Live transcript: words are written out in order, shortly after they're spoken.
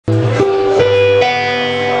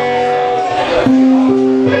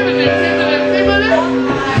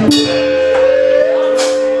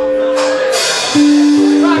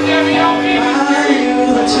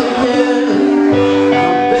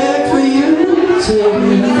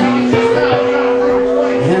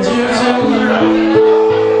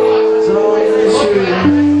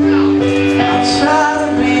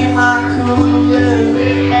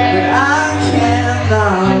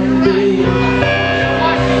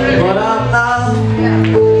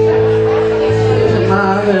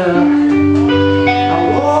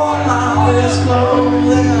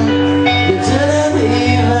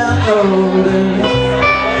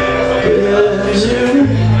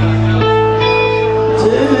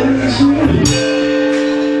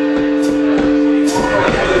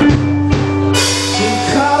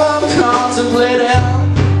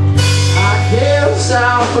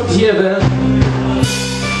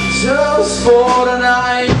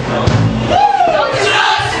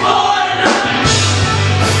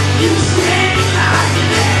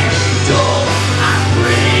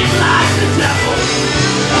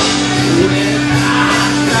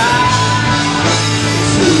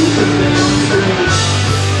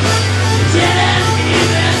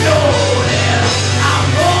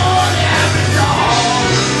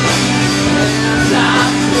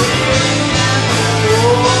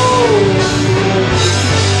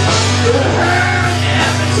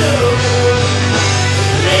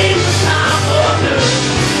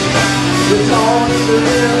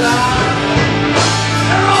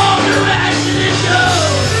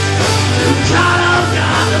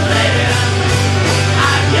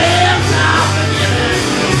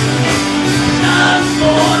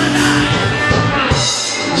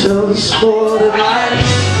Just for the night.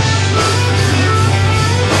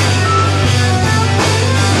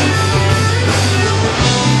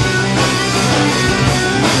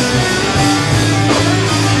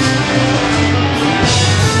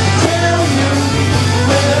 Tell you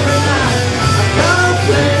every night I'm gonna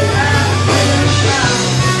play at this time,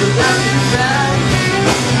 but that's too bad.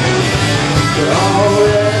 But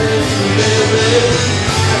already, baby,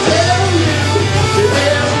 I tell you that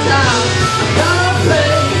every time I'm gonna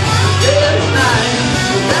play this night,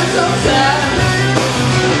 but that's so sad.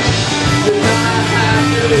 That I have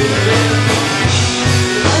to live.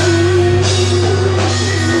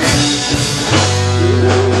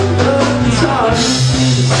 It's hard, it's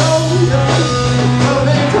so young,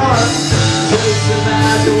 moving hard. Just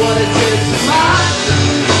imagine what it takes to mind.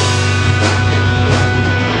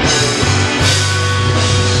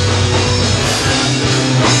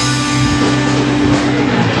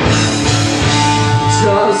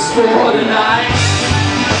 Just for the night.